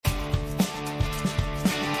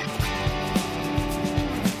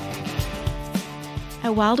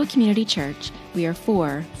At Wildwood Community Church, we are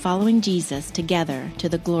for following Jesus together to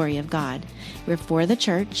the glory of God. We're for the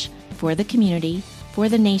church, for the community, for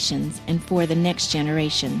the nations, and for the next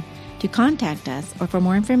generation. To contact us or for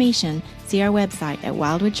more information, see our website at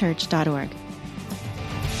wildwoodchurch.org.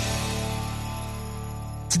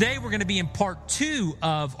 Today we're going to be in part 2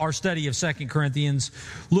 of our study of 2 Corinthians,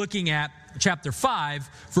 looking at chapter 5,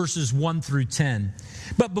 verses 1 through 10.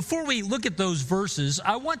 But before we look at those verses,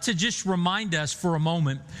 I want to just remind us for a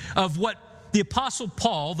moment of what the Apostle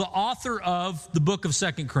Paul, the author of the book of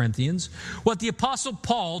 2 Corinthians, what the Apostle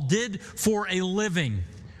Paul did for a living.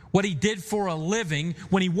 What he did for a living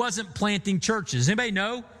when he wasn't planting churches. Anybody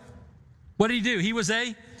know? What did he do? He was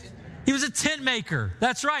a tent maker.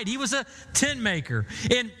 That's right. He was a tent maker.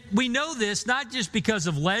 And we know this not just because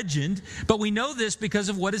of legend, but we know this because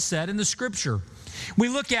of what is said in the Scripture. We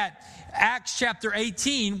look at Acts chapter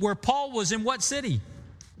 18, where Paul was in what city?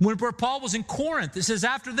 Where Paul was in Corinth. It says,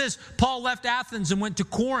 after this, Paul left Athens and went to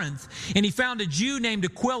Corinth, and he found a Jew named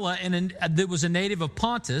Aquila, that was a native of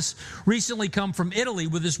Pontus, recently come from Italy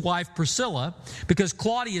with his wife Priscilla, because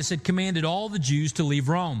Claudius had commanded all the Jews to leave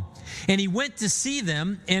Rome. And he went to see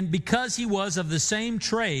them, and because he was of the same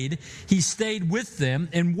trade, he stayed with them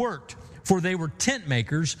and worked, for they were tent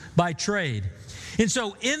makers by trade. And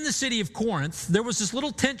so in the city of Corinth, there was this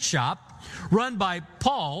little tent shop run by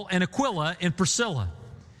Paul and Aquila and Priscilla.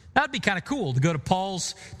 That would be kind of cool to go to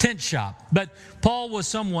Paul's tent shop. But Paul was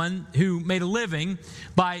someone who made a living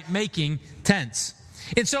by making tents.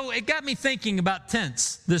 And so it got me thinking about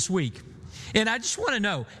tents this week. And I just want to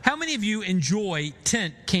know, how many of you enjoy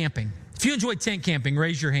tent camping? If you enjoy tent camping,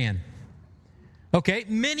 raise your hand. Okay,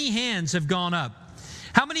 many hands have gone up.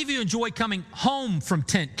 How many of you enjoy coming home from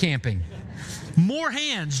tent camping? More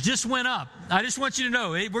hands just went up. I just want you to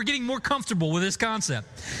know, we're getting more comfortable with this concept.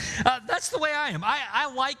 That's the way I am.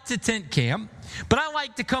 I like to tent camp, but I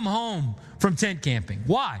like to come home from tent camping.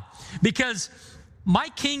 Why? Because my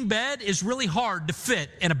king bed is really hard to fit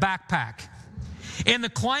in a backpack. And the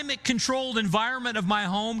climate-controlled environment of my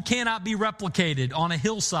home cannot be replicated on a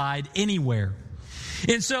hillside anywhere.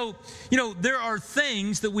 And so, there are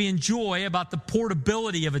things that we enjoy about the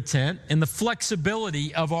portability of a tent and the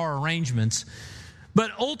flexibility of our arrangements.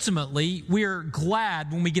 But ultimately, we are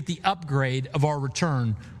glad when we get the upgrade of our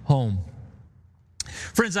return home.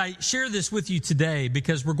 Friends, I share this with you today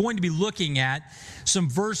because we're going to be looking at some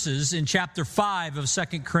verses in chapter 5 of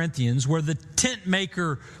 2 Corinthians where the tent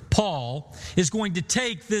maker Paul is going to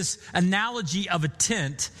take this analogy of a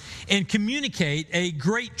tent and communicate a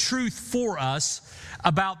great truth for us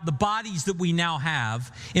about the bodies that we now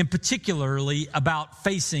have, and particularly about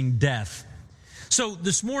facing death. So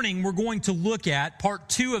this morning we're going to look at part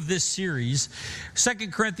 2 of this series, 2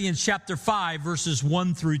 Corinthians chapter 5, verses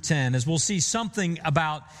 1 through 10, as we'll see something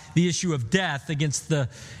about the issue of death against the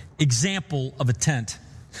example of a tent.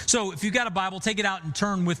 So if you've got a Bible, take it out and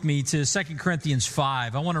turn with me to 2 Corinthians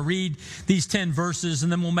 5. I want to read these 10 verses,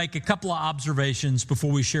 and then we'll make a couple of observations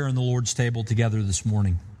before we share in the Lord's table together this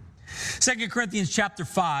morning. 2 Corinthians chapter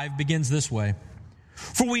 5 begins this way.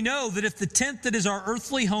 For we know that if the tent that is our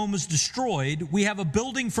earthly home is destroyed, we have a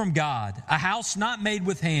building from God, a house not made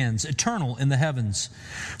with hands, eternal in the heavens.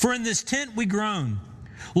 For in this tent we groan,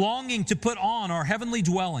 longing to put on our heavenly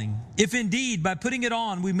dwelling, if indeed by putting it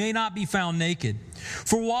on we may not be found naked.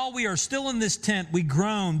 For while we are still in this tent, we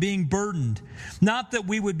groan, being burdened, not that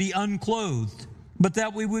we would be unclothed, but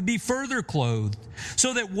that we would be further clothed,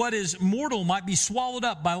 so that what is mortal might be swallowed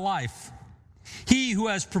up by life. He who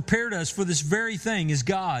has prepared us for this very thing is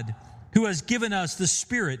God, who has given us the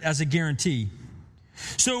Spirit as a guarantee.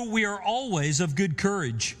 So we are always of good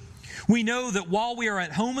courage. We know that while we are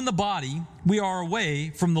at home in the body, we are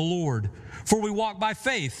away from the Lord. For we walk by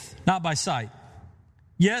faith, not by sight.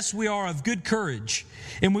 Yes, we are of good courage,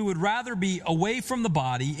 and we would rather be away from the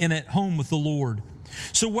body and at home with the Lord.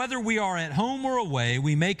 So whether we are at home or away,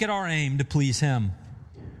 we make it our aim to please Him.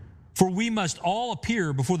 For we must all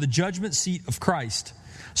appear before the judgment seat of Christ,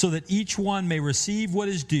 so that each one may receive what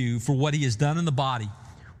is due for what he has done in the body,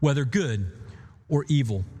 whether good or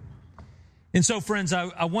evil. And so, friends,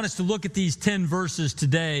 I want us to look at these 10 verses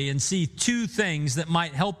today and see 2 things that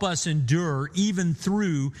might help us endure even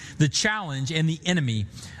through the challenge and the enemy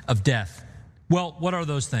of death. Well, what are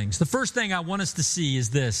those things? The first thing I want us to see is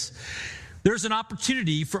this. There's an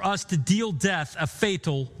opportunity for us to deal death a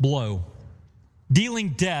fatal blow. Dealing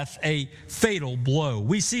death a fatal blow.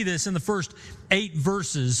 We see this in the first 8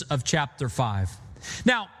 verses of chapter 5.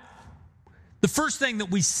 Now, the first thing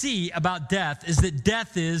that we see about death is that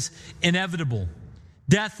death is inevitable.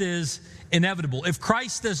 Death is inevitable. If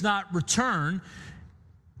Christ does not return,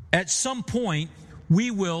 at some point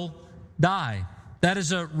we will die. That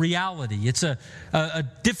is a reality. It's a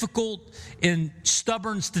difficult and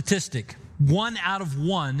stubborn statistic. 1 out of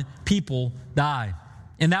 1 people die.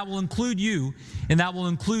 And that will include you, and that will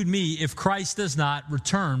include me if Christ does not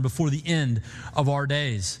return before the end of our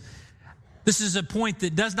days. This is a point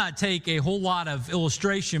that does not take a whole lot of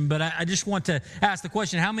illustration, but I just want to ask the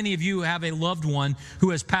question, how many of you have a loved one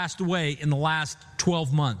who has passed away in the last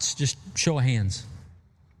 12 months? Just show of hands.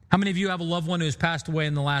 How many of you have a loved one who has passed away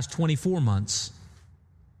in the last 24 months?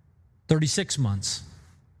 36 months?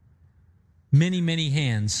 Many, many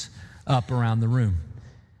hands up around the room.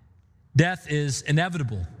 Death is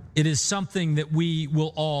inevitable. It is something that we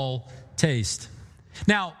will all taste.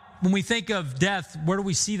 Now, when we think of death, where do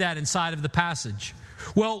we see that inside of the passage?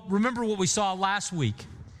 Well, remember what we saw last week.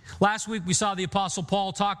 Last week we saw the Apostle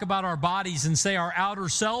Paul talk about our bodies and say our outer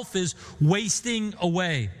self is wasting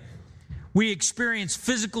away. We experience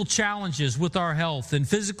physical challenges with our health and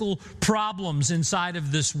physical problems inside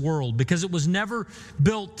of this world because it was never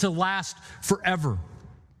built to last forever.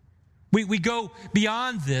 We go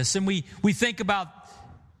beyond this and we think about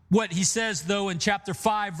what he says, though, in chapter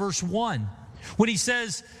 5, verse 1. When he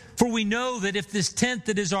says, "For we know that if this tent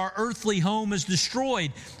that is our earthly home is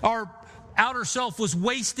destroyed," our outer self was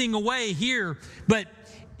wasting away here, but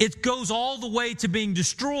it goes all the way to being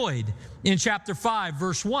destroyed in chapter 5,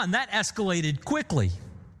 verse 1. That escalated quickly.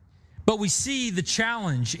 But we see the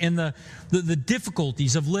challenge and the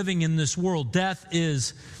difficulties of living in this world. Death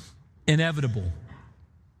is inevitable.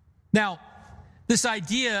 Now, this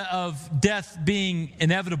idea of death being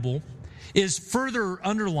inevitable is further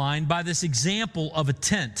underlined by this example of a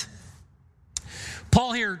tent.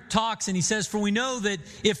 Paul here talks and he says, "For we know that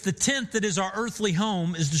if the tent that is our earthly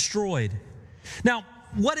home is destroyed." Now,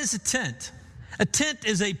 what is a tent? A tent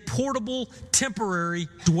is a portable, temporary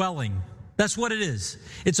dwelling. That's what it is.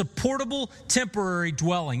 It's a portable, temporary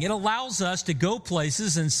dwelling. It allows us to go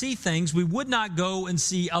places and see things we would not go and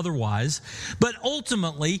see otherwise, but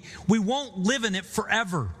ultimately, we won't live in it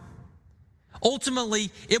forever.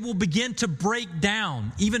 Ultimately, it will begin to break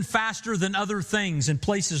down even faster than other things in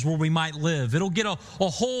places where we might live. It'll get a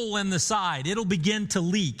hole in the side. It'll begin to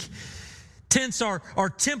leak. Tents are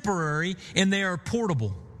temporary and they are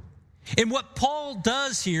portable. And what Paul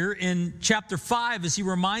does here in chapter 5 is he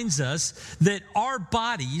reminds us that our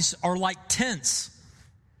bodies are like tents.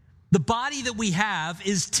 The body that we have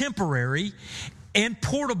is temporary and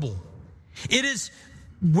portable. It is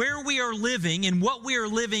where we are living and what we are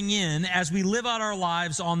living in as we live out our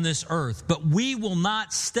lives on this earth. But we will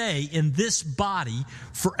not stay in this body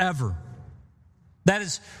forever. That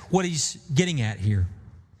is what he's getting at here.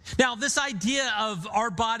 Now, this idea of our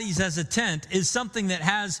bodies as a tent is something that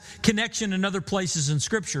has connection in other places in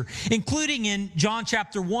Scripture, including in John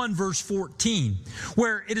chapter 1, verse 14,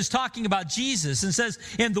 where it is talking about Jesus and says,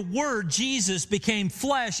 "And the Word, Jesus, became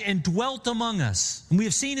flesh and dwelt among us. And we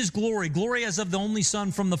have seen His glory, glory as of the only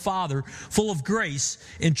Son from the Father, full of grace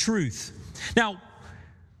and truth." Now,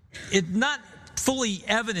 it's not fully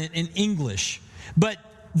evident in English, but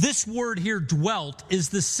this word here, dwelt, is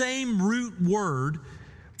the same root word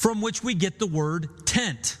from which we get the word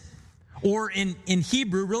tent, or in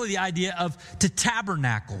Hebrew, really the idea of to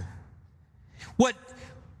tabernacle. What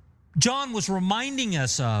John was reminding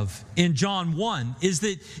us of in John 1 is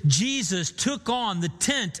that Jesus took on the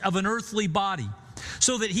tent of an earthly body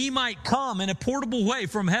so that he might come in a portable way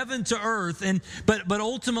from heaven to earth, but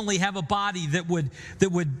ultimately have a body that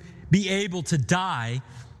would be able to die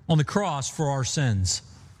on the cross for our sins.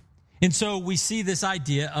 And so we see this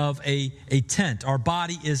idea of a tent. Our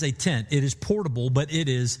body is a tent. It is portable, but it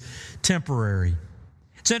is temporary.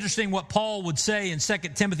 It's interesting what Paul would say in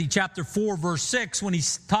 2 Timothy chapter 4, verse 6, when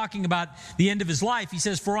he's talking about the end of his life. He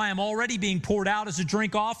says, "For I am already being poured out as a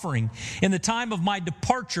drink offering, and the time of my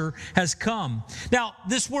departure has come." Now,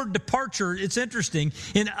 this word departure, it's interesting.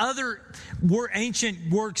 In other ancient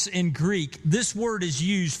works in Greek, this word is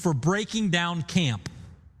used for breaking down camp.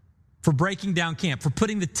 For breaking down camp, for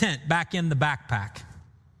putting the tent back in the backpack.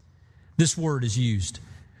 This word is used.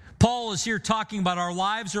 Paul is here talking about our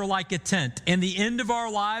lives are like a tent, and the end of our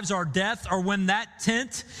lives, our death, are when that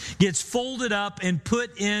tent gets folded up and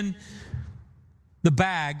put in the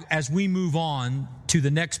bag as we move on to the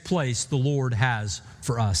next place the Lord has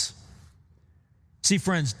for us. See,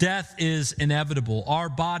 friends, death is inevitable. Our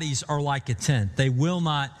bodies are like a tent. They will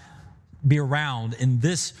not be around in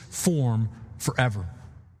this form forever.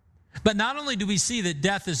 But not only do we see that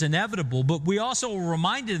death is inevitable, but we also are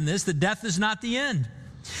reminded in this that death is not the end.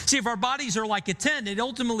 See, if our bodies are like a tent, it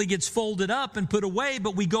ultimately gets folded up and put away,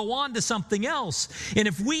 but we go on to something else. And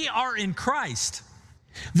if we are in Christ,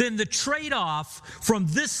 then the trade-off from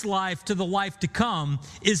this life to the life to come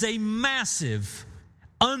is a massive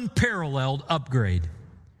unparalleled upgrade.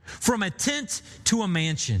 From a tent to a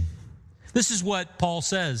mansion. This is what Paul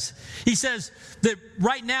says. He says that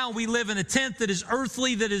right now we live in a tent that is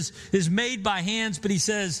earthly, that is made by hands, but he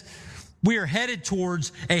says we are headed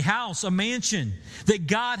towards a house, a mansion that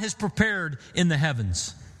God has prepared in the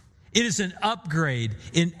heavens. It is an upgrade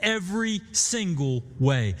in every single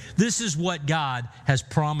way. This is what God has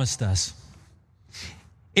promised us.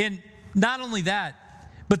 And not only that,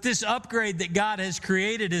 but this upgrade that God has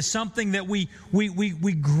created is something that we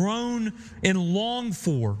groan and long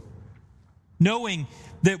for, knowing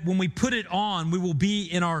that when we put it on, we will be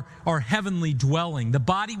in our heavenly dwelling. The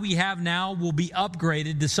body we have now will be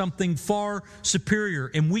upgraded to something far superior,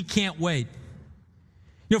 and we can't wait.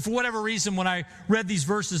 You know, for whatever reason, when I read these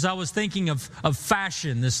verses, I was thinking of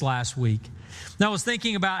fashion this last week. And I was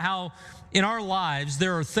thinking about how in our lives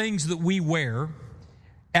there are things that we wear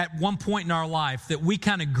at one point in our life that we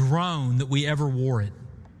kind of groan that we ever wore it.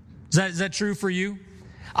 Is that true for you?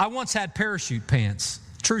 I once had parachute pants.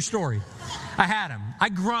 True story. I had them. I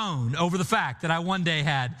groaned over the fact that I one day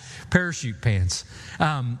had parachute pants.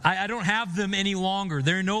 I don't have them any longer.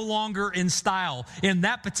 They're no longer in style. And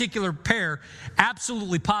that particular pair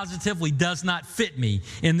absolutely positively does not fit me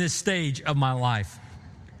in this stage of my life.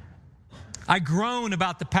 I groan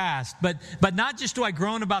about the past, but not just do I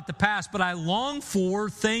groan about the past, but I long for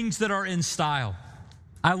things that are in style.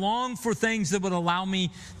 I long for things that would allow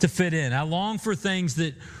me to fit in. I long for things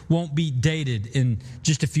that won't be dated in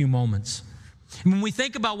just a few moments. And when we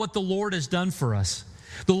think about what the Lord has done for us,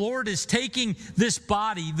 the Lord is taking this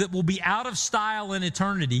body that will be out of style in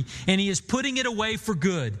eternity, and He is putting it away for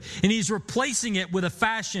good. And He's replacing it with a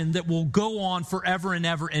fashion that will go on forever and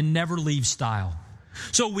ever and never leave style.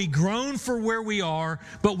 So we groan for where we are,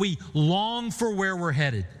 but we long for where we're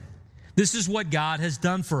headed. This is what God has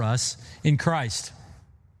done for us in Christ.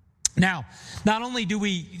 Now, not only do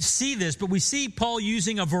we see this, but we see Paul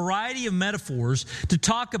using a variety of metaphors to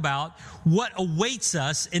talk about what awaits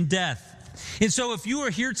us in death. And so if you are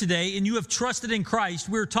here today and you have trusted in Christ,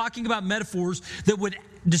 we're talking about metaphors that would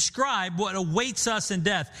describe what awaits us in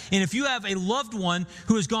death. And if you have a loved one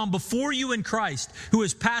who has gone before you in Christ, who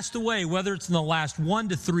has passed away, whether it's in the last 1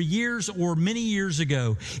 to 3 years or many years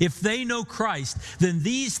ago, if they know Christ, then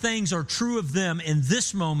these things are true of them in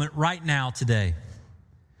this moment right now today.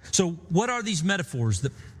 So what are these metaphors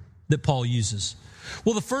that Paul uses?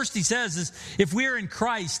 Well, the first he says is, if we are in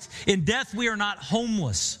Christ, in death we are not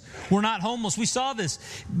homeless. We're not homeless. We saw this,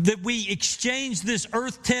 that we exchange this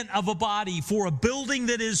earth tent of a body for a building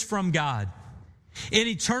that is from God. In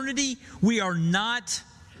eternity, we are not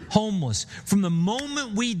homeless. From the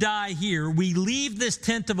moment we die here, we leave this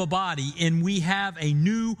tent of a body and we have a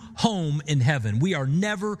new home in heaven. We are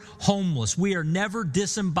never homeless. We are never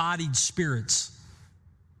disembodied spirits.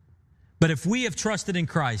 But if we have trusted in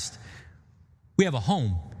Christ, we have a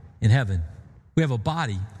home in heaven. We have a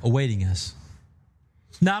body awaiting us.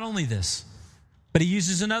 Not only this, but he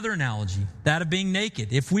uses another analogy, that of being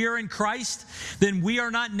naked. If we are in Christ, then we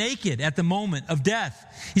are not naked at the moment of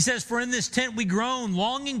death. He says, for in this tent we groan,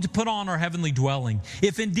 longing to put on our heavenly dwelling,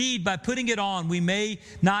 if indeed by putting it on we may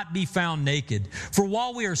not be found naked. For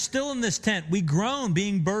while we are still in this tent, we groan,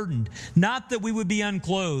 being burdened, not that we would be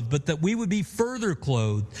unclothed, but that we would be further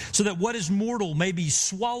clothed, so that what is mortal may be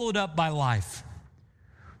swallowed up by life.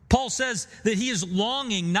 Paul says that he is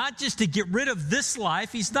longing not just to get rid of this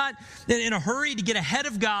life. He's not in a hurry to get ahead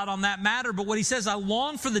of God on that matter. But what he says, I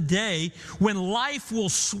long for the day when life will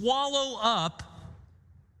swallow up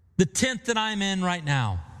the tent that I'm in right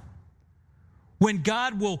now. When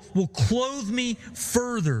God will clothe me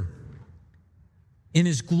further in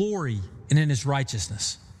His glory and in His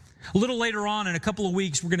righteousness. A little later on, in a couple of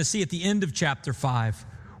weeks, we're going to see at the end of chapter 5,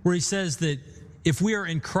 where he says that if we are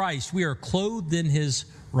in Christ, we are clothed in His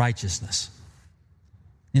righteousness.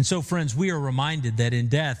 And so, friends, we are reminded that in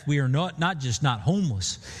death, we are not just not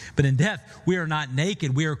homeless, but in death, we are not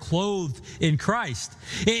naked. We are clothed in Christ.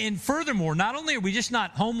 And furthermore, not only are we just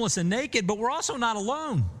not homeless and naked, but we're also not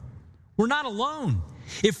alone. We're not alone.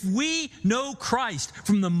 If we know Christ,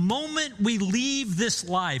 from the moment we leave this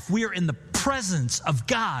life, we are in the presence of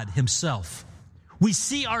God Himself. We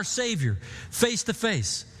see our Savior face to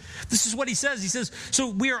face. This is what he says. He says, so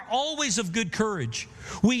we are always of good courage.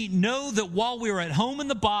 We know that while we are at home in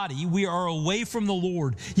the body, we are away from the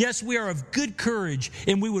Lord. Yes, we are of good courage,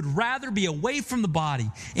 and we would rather be away from the body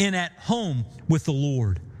and at home with the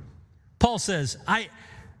Lord. Paul says, I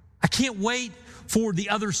can't wait for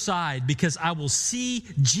the other side because I will see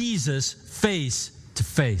Jesus face to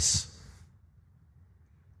face.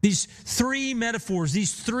 These three metaphors,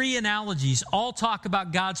 these three analogies all talk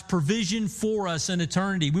about God's provision for us in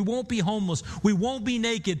eternity. We won't be homeless. We won't be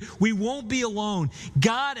naked. We won't be alone.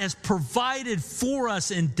 God has provided for us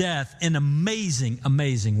in death in amazing,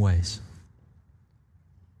 amazing ways.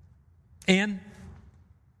 And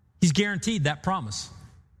He's guaranteed that promise.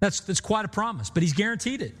 That's quite a promise, but He's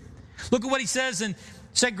guaranteed it. Look at what He says in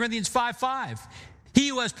 2 Corinthians 5:5. He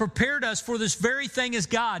who has prepared us for this very thing is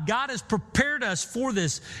God. God has prepared us for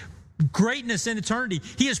this greatness in eternity.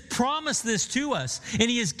 He has promised this to us, and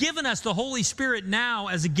He has given us the Holy Spirit now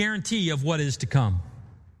as a guarantee of what is to come.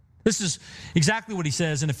 This is exactly what He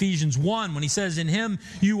says in Ephesians 1 when He says, in Him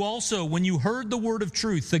you also, when you heard the word of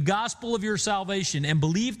truth, the gospel of your salvation, and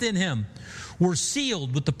believed in Him, were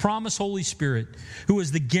sealed with the promised Holy Spirit, who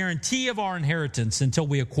is the guarantee of our inheritance until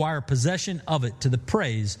we acquire possession of it to the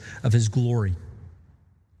praise of His glory.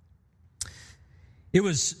 It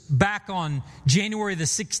was back on January the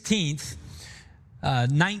 16th,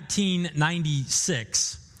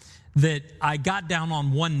 1996, that I got down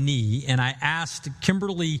on one knee and I asked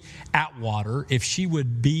Kimberly Atwater if she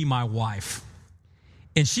would be my wife.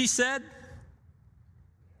 And she said,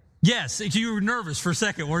 yes. You were nervous for a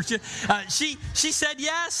second, weren't you? She said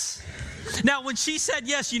yes. Now, when she said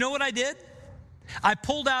yes, you know what I did? I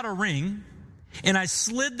pulled out a ring and I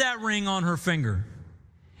slid that ring on her finger.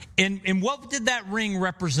 And what did that ring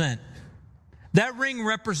represent? That ring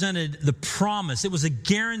represented the promise. It was a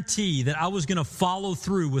guarantee that I was going to follow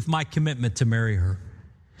through with my commitment to marry her.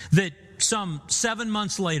 That some 7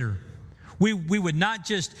 months later, we would not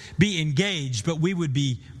just be engaged, but we would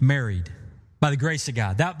be married by the grace of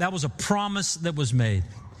God. That was a promise that was made.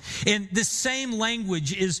 And this same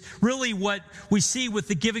language is really what we see with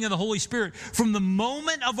the giving of the Holy Spirit. From the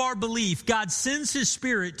moment of our belief, God sends His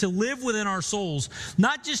Spirit to live within our souls,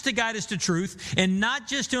 not just to guide us to truth and not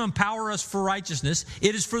just to empower us for righteousness.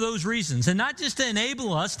 It is for those reasons. And not just to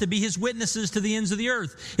enable us to be His witnesses to the ends of the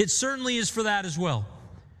earth. It certainly is for that as well.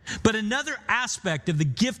 But another aspect of the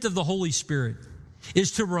gift of the Holy Spirit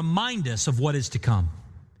is to remind us of what is to come.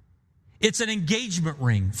 It's an engagement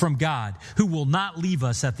ring from God who will not leave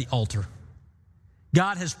us at the altar.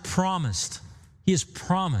 God has promised, He has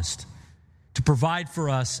promised to provide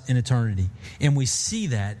for us in eternity. And we see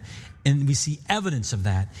that, and we see evidence of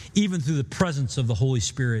that, even through the presence of the Holy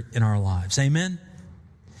Spirit in our lives. Amen?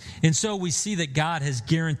 And so we see that God has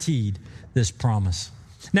guaranteed this promise.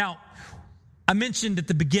 Now, I mentioned at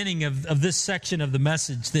the beginning of this section of the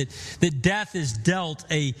message that death is dealt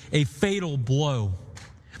a fatal blow.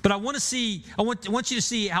 But I want you to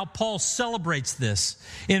see how Paul celebrates this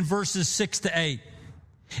in verses 6 to 8.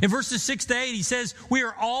 In verses 6 to 8, he says, we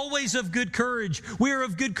are always of good courage. We are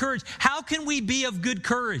of good courage. How can we be of good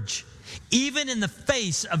courage, even in the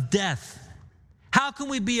face of death? How can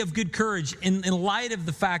we be of good courage in light of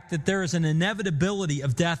the fact that there is an inevitability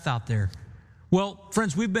of death out there? Well,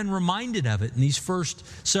 friends, we've been reminded of it in these first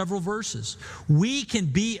several verses. We can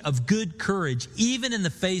be of good courage, even in the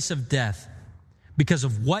face of death, because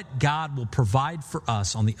of what God will provide for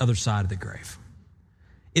us on the other side of the grave.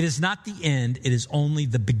 It is not the end, it is only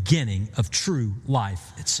the beginning of true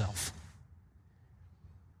life itself.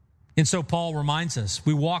 And so Paul reminds us,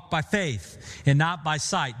 we walk by faith and not by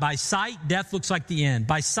sight. By sight, death looks like the end.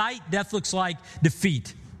 By sight, death looks like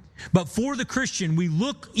defeat. But for the Christian, we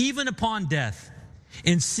look even upon death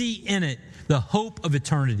and see in it the hope of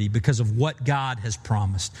eternity because of what God has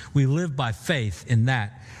promised. We live by faith in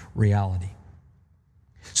that reality.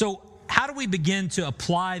 So how do we begin to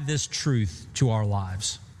apply this truth to our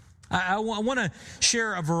lives? I want to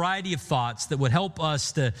share a variety of thoughts that would help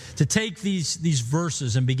us to take these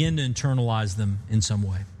verses and begin to internalize them in some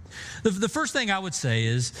way. The first thing I would say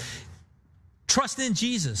is trust in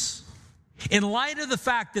Jesus. In light of the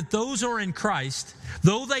fact that those who are in Christ,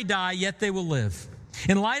 though they die, yet they will live.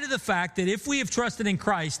 In light of the fact that if we have trusted in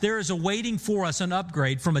Christ, there is awaiting for us an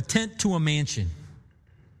upgrade from a tent to a mansion.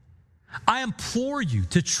 I implore you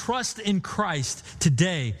to trust in Christ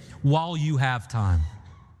today while you have time.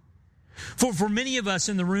 For many of us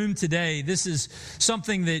in the room today, this is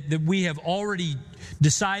something that we have already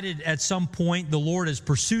decided at some point. The Lord has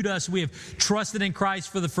pursued us. We have trusted in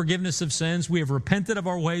Christ for the forgiveness of sins. We have repented of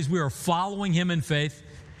our ways. We are following Him in faith.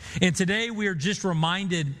 And today we are just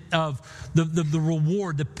reminded of the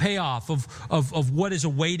reward, the payoff of what is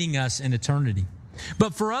awaiting us in eternity.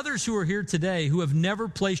 But for others who are here today who have never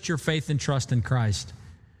placed your faith and trust in Christ,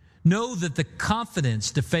 know that the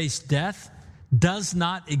confidence to face death does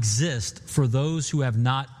not exist for those who have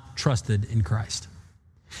not trusted in Christ.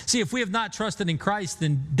 See, if we have not trusted in Christ,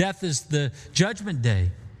 then death is the judgment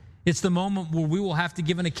day. It's the moment where we will have to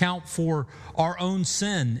give an account for our own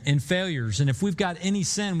sin and failures. And if we've got any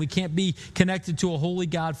sin, we can't be connected to a holy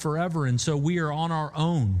God forever. And so we are on our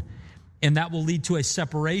own. And that will lead to a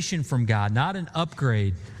separation from God, not an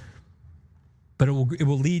upgrade, but it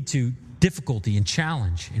will lead to difficulty and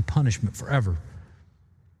challenge and punishment forever.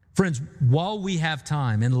 Friends, while we have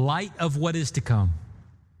time, in light of what is to come,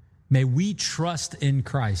 may we trust in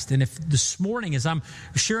Christ. And if this morning, as I'm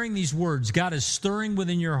sharing these words, God is stirring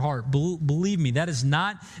within your heart, believe me, that is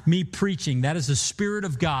not me preaching. That is the Spirit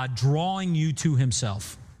of God drawing you to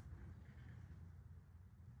Himself.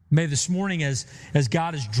 May this morning, as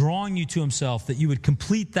God is drawing you to Himself, that you would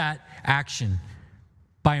complete that action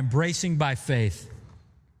by embracing by faith,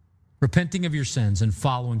 repenting of your sins, and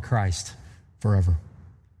following Christ forever.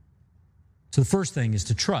 So the first thing is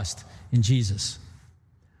to trust in Jesus.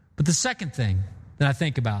 But the second thing that I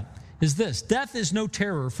think about is this: death is no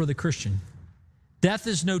terror for the Christian. Death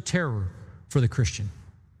is no terror for the Christian.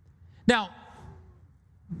 Now,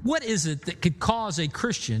 what is it that could cause a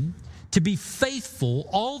Christian to be faithful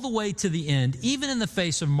all the way to the end, even in the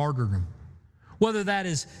face of martyrdom? Whether that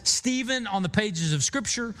is Stephen on the pages of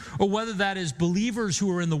Scripture, or whether that is believers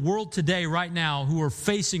who are in the world today, right now, who are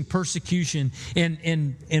facing persecution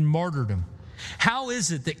and martyrdom. How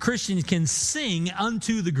is it that Christians can sing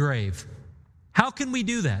unto the grave? How can we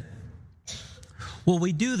do that? Well,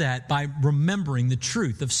 we do that by remembering the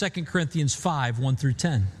truth of 2 Corinthians 5, 1 through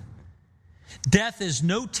 10. Death is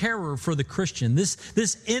no terror for the Christian.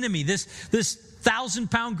 This enemy, this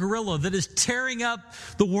 1,000-pound gorilla that is tearing up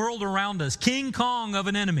the world around us, King Kong of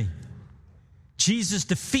an enemy, Jesus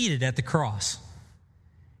defeated at the cross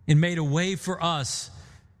and made a way for us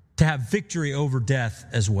to have victory over death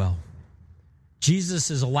as well. Jesus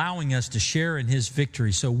is allowing us to share in His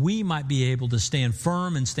victory so we might be able to stand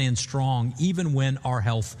firm and stand strong even when our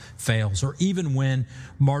health fails or even when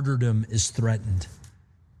martyrdom is threatened.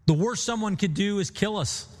 The worst someone could do is kill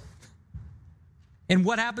us. And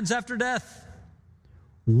what happens after death?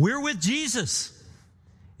 We're with Jesus.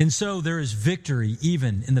 And so there is victory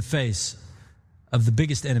even in the face of the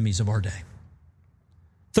biggest enemies of our day.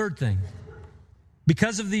 Third thing,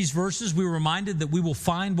 because of these verses, we were reminded that we will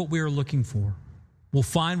find what we are looking for. We'll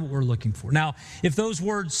find what we're looking for. Now, if those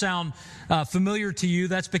words sound familiar to you,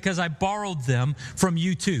 that's because I borrowed them from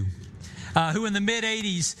U2, who in the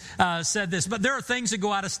mid-'80s said this. But there are things that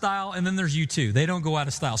go out of style, and then there's U2. They don't go out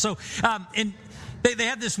of style. So, they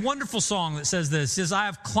have this wonderful song that says this. It says, I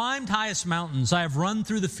have climbed highest mountains. I have run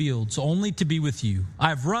through the fields only to be with you. I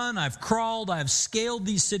have run, I've crawled, I have scaled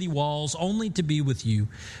these city walls only to be with you.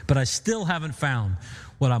 But I still haven't found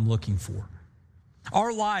what I'm looking for.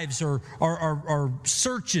 Our lives are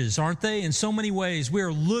searches, aren't they? In so many ways, we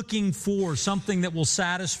are looking for something that will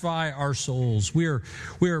satisfy our souls. We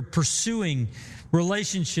are pursuing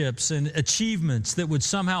relationships and achievements that would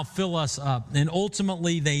somehow fill us up, and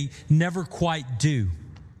ultimately they never quite do.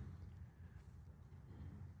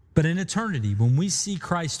 But in eternity, when we see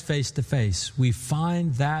Christ face to face, we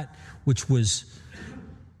find that which we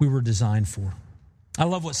were designed for. I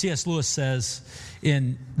love what C.S. Lewis says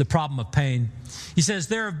in The Problem of Pain. He says,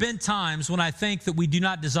 there have been times when I think that we do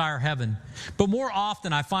not desire heaven, but more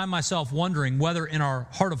often I find myself wondering whether in our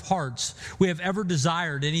heart of hearts we have ever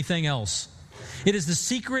desired anything else. It is the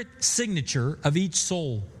secret signature of each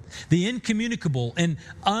soul, the incommunicable and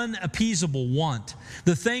unappeasable want,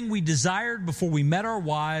 the thing we desired before we met our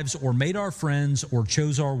wives or made our friends or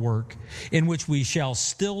chose our work, in which we shall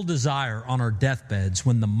still desire on our deathbeds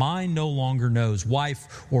when the mind no longer knows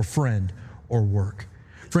wife or friend or work.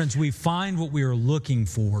 Friends, we find what we are looking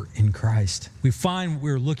for in Christ. We find what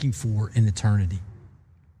we are looking for in eternity.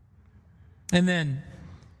 And then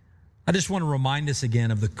I just want to remind us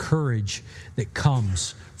again of the courage that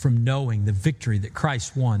comes from knowing the victory that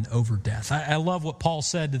Christ won over death. I love what Paul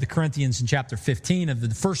said to the Corinthians in chapter 15 of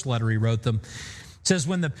the first letter he wrote them. It says,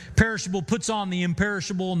 when the perishable puts on the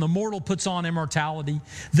imperishable and the mortal puts on immortality,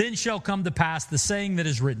 then shall come to pass the saying that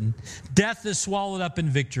is written, death is swallowed up in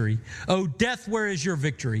victory. O death, where is your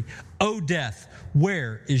victory? O death,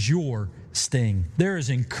 where is your sting? There is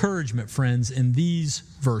encouragement, friends, in these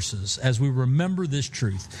verses as we remember this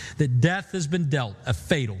truth, that death has been dealt a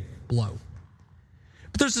fatal blow.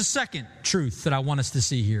 But there's a second truth that I want us to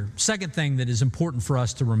see here. Second thing that is important for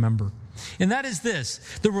us to remember. And that is this: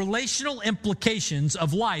 the relational implications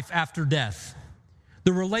of life after death.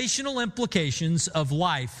 The relational implications of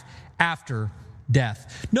life after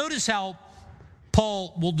death. Notice how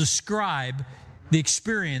Paul will describe the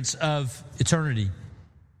experience of eternity.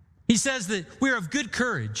 He says that we are of good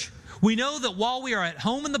courage. We know that while we are at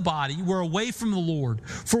home in the body, we're away from the Lord.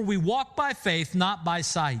 For we walk by faith, not by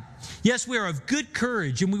sight. Yes, we are of good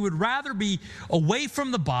courage, and we would rather be away from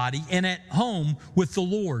the body and at home with the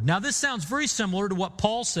Lord. Now, this sounds very similar to what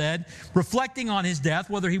Paul said, reflecting on his death,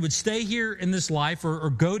 whether he would stay here in this life or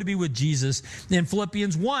go to be with Jesus in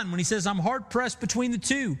Philippians 1, when he says, I'm hard-pressed between the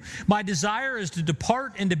two. My desire is to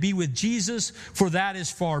depart and to be with Jesus, for that is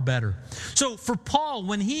far better. So for Paul,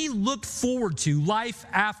 when he looked forward to life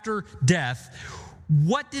after death,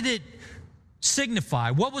 what did it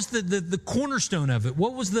signify? What was the cornerstone of it?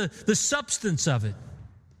 What was the substance of it?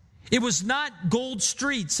 It was not gold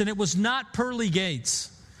streets and it was not pearly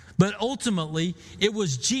gates, but ultimately it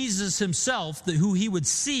was Jesus himself who he would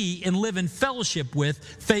see and live in fellowship with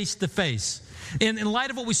face to face. And in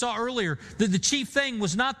light of what we saw earlier, the chief thing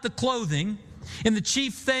was not the clothing, and the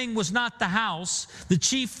chief thing was not the house. The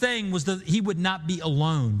chief thing was that he would not be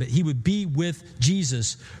alone, but he would be with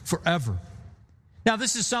Jesus forever. Now,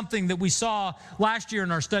 this is something that we saw last year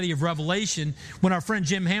in our study of Revelation when our friend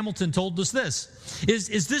Jim Hamilton told us this.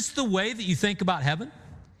 Is this the way that you think about heaven?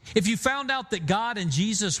 If you found out that God and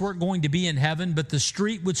Jesus weren't going to be in heaven, but the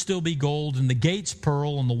street would still be gold and the gates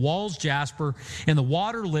pearl and the walls jasper and the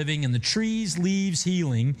water living and the trees leaves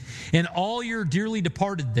healing and all your dearly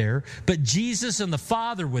departed there, but Jesus and the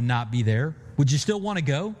Father would not be there, would you still want to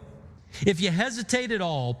go? If you hesitate at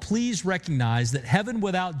all, please recognize that heaven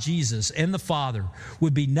without Jesus and the Father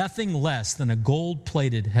would be nothing less than a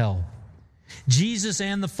gold-plated hell. Jesus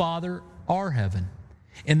and the Father are heaven,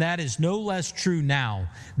 and that is no less true now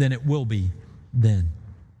than it will be then.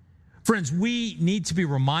 Friends, we need to be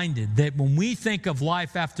reminded that when we think of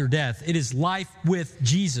life after death, it is life with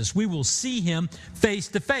Jesus. We will see him face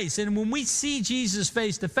to face. And when we see Jesus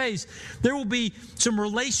face to face, there will be some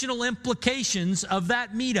relational implications of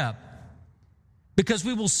that meetup. Because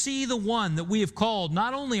we will see the one that we have called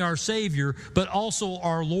not only our Savior, but also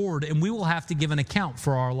our Lord, and we will have to give an account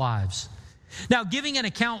for our lives. Now, giving an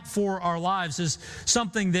account for our lives is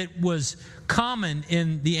something that was common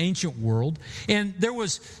in the ancient world, and there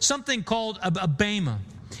was something called a bema.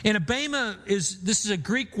 And a bema is a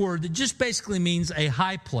Greek word that just basically means a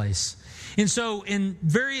high place. And so in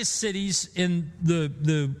various cities in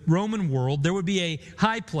the Roman world, there would be a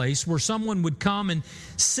high place where someone would come and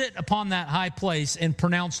sit upon that high place and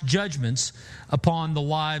pronounce judgments upon the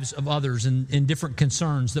lives of others and different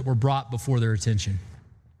concerns that were brought before their attention.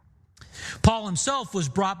 Paul himself was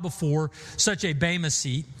brought before such a bema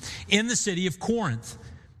seat in the city of Corinth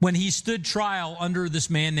when he stood trial under this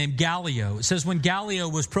man named Gallio. It says when Gallio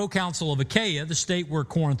was proconsul of Achaia, the state where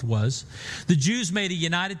Corinth was, the Jews made a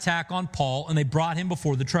united attack on Paul and they brought him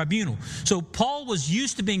before the tribunal. So Paul was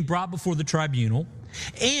used to being brought before the tribunal,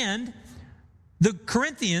 and the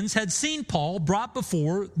Corinthians had seen Paul brought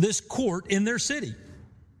before this court in their city.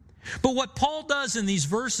 But what Paul does in these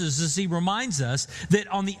verses is he reminds us that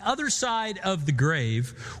on the other side of the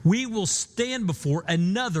grave, we will stand before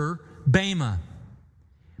another bema.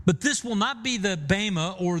 But this will not be the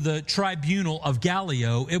bema or the tribunal of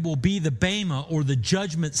Gallio. It will be the bema or the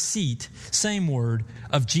judgment seat, same word,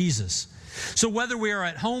 of Jesus. So whether we are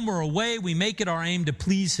at home or away, we make it our aim to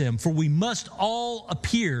please him, for we must all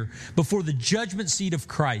appear before the judgment seat of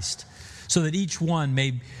Christ, so that each one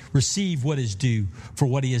may receive what is due for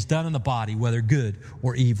what he has done in the body, whether good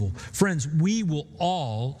or evil. Friends, we will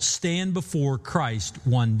all stand before Christ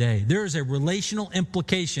one day. There is a relational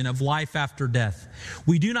implication of life after death.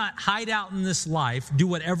 We do not hide out in this life, do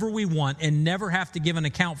whatever we want, and never have to give an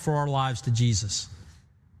account for our lives to Jesus.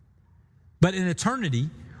 But in eternity,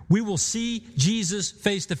 we will see Jesus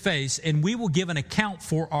face to face, and we will give an account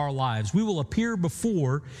for our lives. We will appear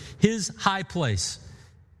before his high place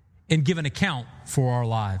and give an account for our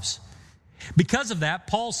lives. Because of that,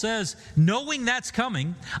 Paul says, knowing that's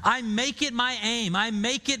coming, I make it my aim, I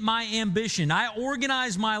make it my ambition, I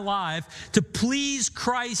organize my life to please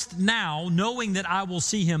Christ now, knowing that I will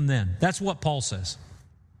see him then. That's what Paul says.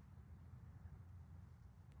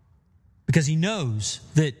 Because he knows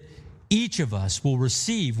that each of us will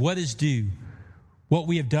receive what is due, what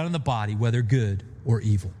we have done in the body, whether good or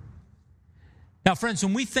evil. Now, friends,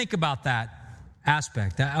 when we think about that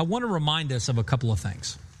aspect, I want to remind us of a couple of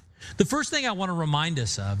things. The first thing I want to remind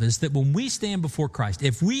us of is that when we stand before Christ,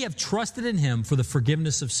 if we have trusted in him for the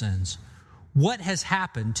forgiveness of sins, what has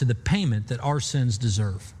happened to the payment that our sins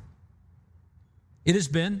deserve? It has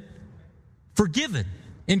been forgiven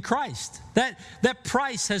in Christ. That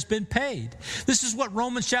price has been paid. This is what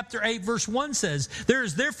Romans chapter 8 verse 1 says. There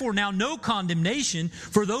is therefore now no condemnation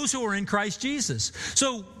for those who are in Christ Jesus.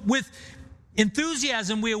 So with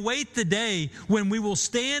enthusiasm, we await the day when we will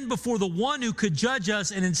stand before the one who could judge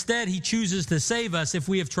us, and instead he chooses to save us if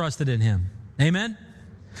we have trusted in him. Amen?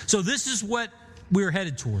 So this is what we're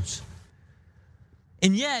headed towards.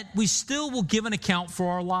 And yet, we still will give an account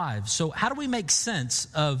for our lives. So how do we make sense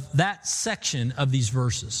of that section of these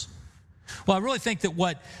verses? Well, I really think that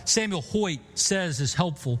what Samuel Hoyt says is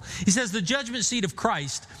helpful. He says the judgment seat of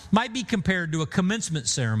Christ might be compared to a commencement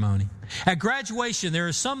ceremony. At graduation, there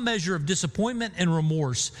is some measure of disappointment and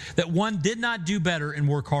remorse that one did not do better and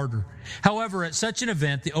work harder. However, at such an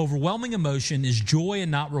event, the overwhelming emotion is joy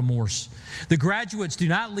and not remorse. The graduates do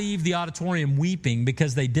not leave the auditorium weeping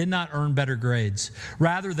because they did not earn better grades.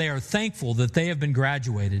 Rather, they are thankful that they have been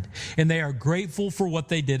graduated, and they are grateful for what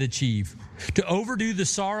they did achieve. To overdo the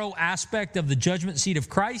sorrow aspect of the judgment seat of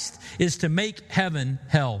Christ is to make heaven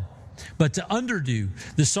hell. But to underdo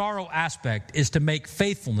the sorrow aspect is to make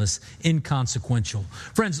faithfulness inconsequential.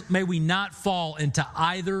 Friends, may we not fall into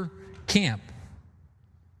either camp.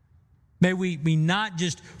 May we not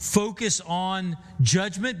just focus on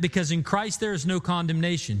judgment, because in Christ there is no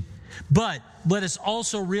condemnation. But let us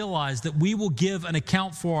also realize that we will give an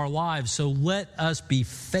account for our lives. So let us be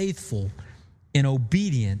faithful and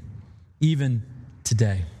obedient even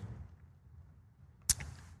today.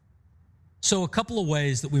 So a couple of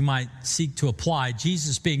ways that we might seek to apply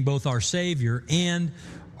Jesus being both our Savior and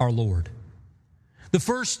our Lord. The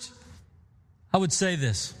first, I would say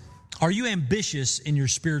this: are you ambitious in your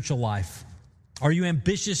spiritual life? Are you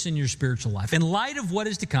ambitious in your spiritual life? In light of what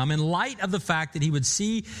is to come, in light of the fact that he would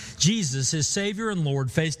see Jesus, his Savior and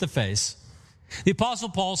Lord, face to face, the Apostle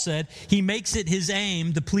Paul said he makes it his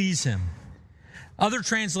aim to please him. Other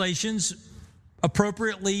translations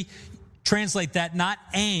appropriately translate that not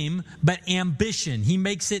aim, but ambition. He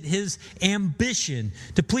makes it his ambition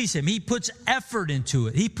to please him. He puts effort into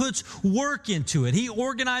it. He puts work into it. He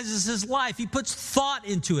organizes his life. He puts thought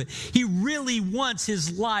into it. He really wants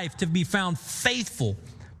his life to be found faithful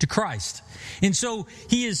to Christ. And so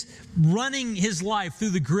he is running his life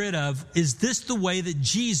through the grid of, is this the way that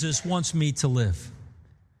Jesus wants me to live?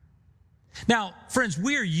 Now, friends,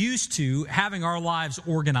 we are used to having our lives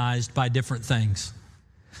organized by different things.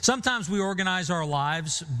 Sometimes we organize our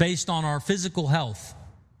lives based on our physical health.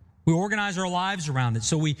 We organize our lives around it.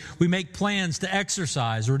 So we make plans to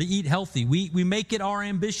exercise or to eat healthy. We make it our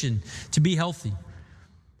ambition to be healthy.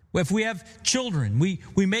 If we have children, we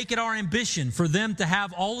make it our ambition for them to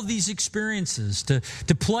have all of these experiences,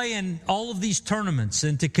 to play in all of these tournaments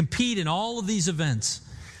and to compete in all of these events,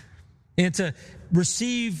 and to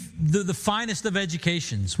receive the finest of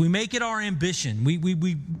educations. We make it our ambition.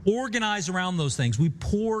 We organize around those things. We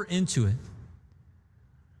pour into it.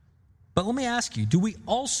 But let me ask you, do we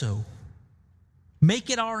also make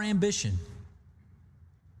it our ambition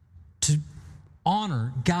to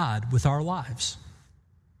honor God with our lives?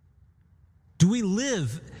 Do we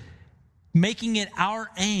live making it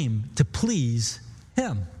our aim to please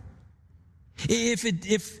him?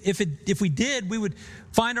 If we did, we would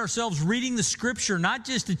find ourselves reading the Scripture not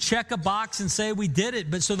just to check a box and say we did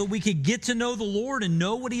it, but so that we could get to know the Lord and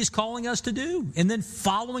know what He's calling us to do, and then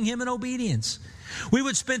following Him in obedience. We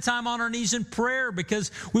would spend time on our knees in prayer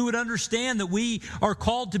because we would understand that we are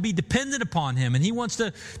called to be dependent upon Him, and He wants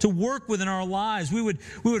to work within our lives. We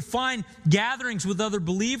would find gatherings with other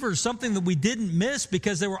believers, something that we didn't miss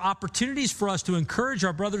because there were opportunities for us to encourage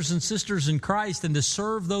our brothers and sisters in Christ and to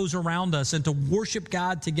serve those around us and to worship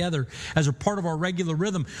God together as a part of our regular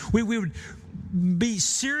rhythm. We would be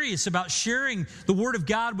serious about sharing the Word of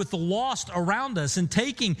God with the lost around us and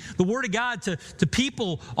taking the Word of God to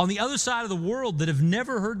people on the other side of the world that have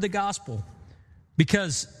never heard the gospel,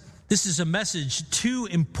 because this is a message too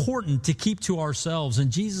important to keep to ourselves, and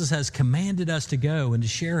Jesus has commanded us to go and to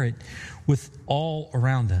share it with all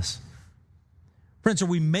around us. Friends, are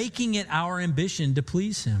we making it our ambition to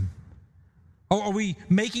please Him? Or are we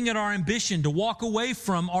making it our ambition to walk away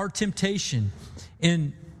from our temptation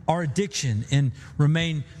and our addiction and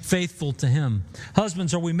remain faithful to Him?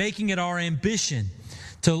 Husbands, are we making it our ambition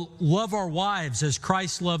to love our wives as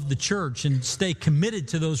Christ loved the church and stay committed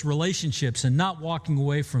to those relationships and not walking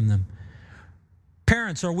away from them?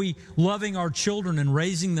 Parents, are we loving our children and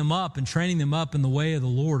raising them up and training them up in the way of the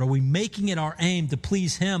Lord? Are we making it our aim to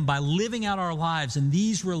please Him by living out our lives in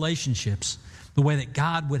these relationships the way that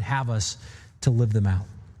God would have us to live them out?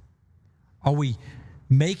 Are we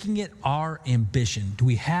making it our ambition? Do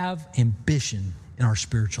we have ambition in our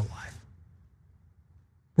spiritual life?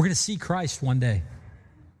 We're going to see Christ one day.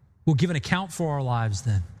 We'll give an account for our lives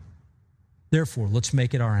then. Therefore, let's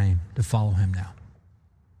make it our aim to follow Him now.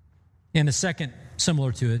 And a second,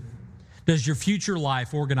 similar to it, does your future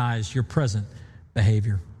life organize your present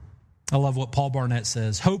behavior? I love what Paul Barnett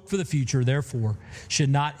says. Hope for the future, therefore, should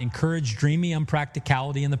not encourage dreamy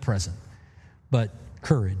unpracticality in the present, but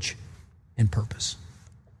courage and purpose.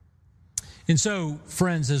 And so,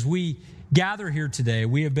 friends, as we gather here today,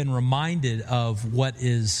 we have been reminded of what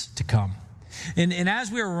is to come. And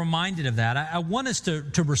as we are reminded of that, I want us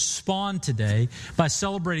to respond today by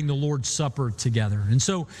celebrating the Lord's Supper together. And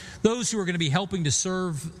so those who are going to be helping to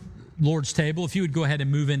serve Lord's table, if you would go ahead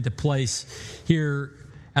and move into place here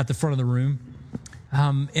at the front of the room.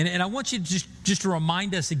 And I want you to just to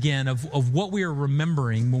remind us again of what we are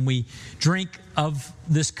remembering when we drink of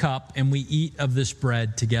this cup and we eat of this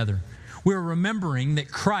bread together. We're remembering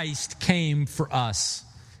that Christ came for us.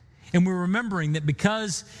 And we're remembering that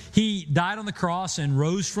because he died on the cross and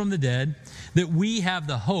rose from the dead, that we have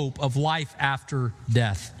the hope of life after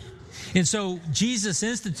death. And so Jesus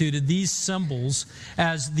instituted these symbols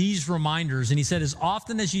as these reminders. And he said, as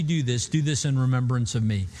often as you do this in remembrance of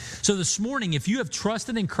me. So this morning, if you have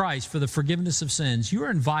trusted in Christ for the forgiveness of sins, you are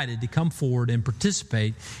invited to come forward and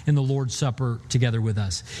participate in the Lord's Supper together with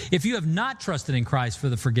us. If you have not trusted in Christ for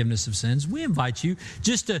the forgiveness of sins, we invite you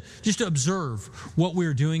just to observe what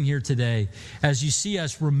we're doing here today as you see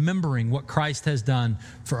us remembering what Christ has done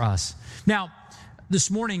for us. Now, this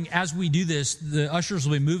morning, as we do this, the ushers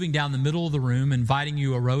will be moving down the middle of the room, inviting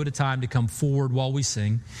you a row at a time to come forward while we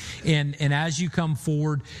sing. And as you come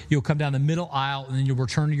forward, you'll come down the middle aisle, and then you'll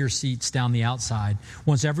return to your seats down the outside.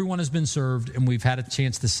 Once everyone has been served and we've had a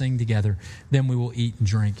chance to sing together, then we will eat and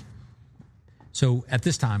drink. So at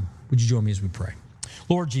this time, would you join me as we pray?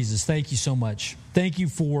 Lord Jesus, thank you so much. Thank you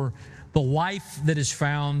for the life that is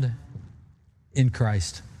found in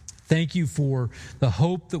Christ. Thank you for the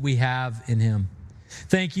hope that we have in him.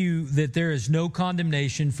 Thank you that there is no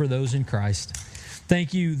condemnation for those in Christ.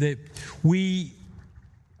 Thank you that we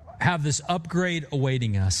have this upgrade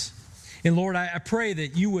awaiting us. And Lord, I pray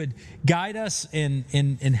that you would guide us and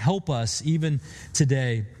help us even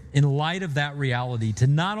today in light of that reality to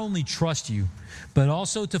not only trust you, but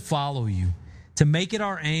also to follow you, to make it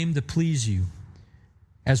our aim to please you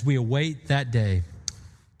as we await that day,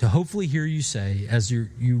 to hopefully hear you say, as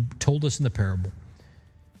you told us in the parable,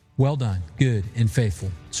 well done, good and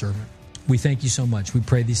faithful servant. We thank you so much. We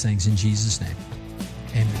pray these things in Jesus' name.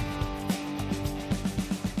 Amen.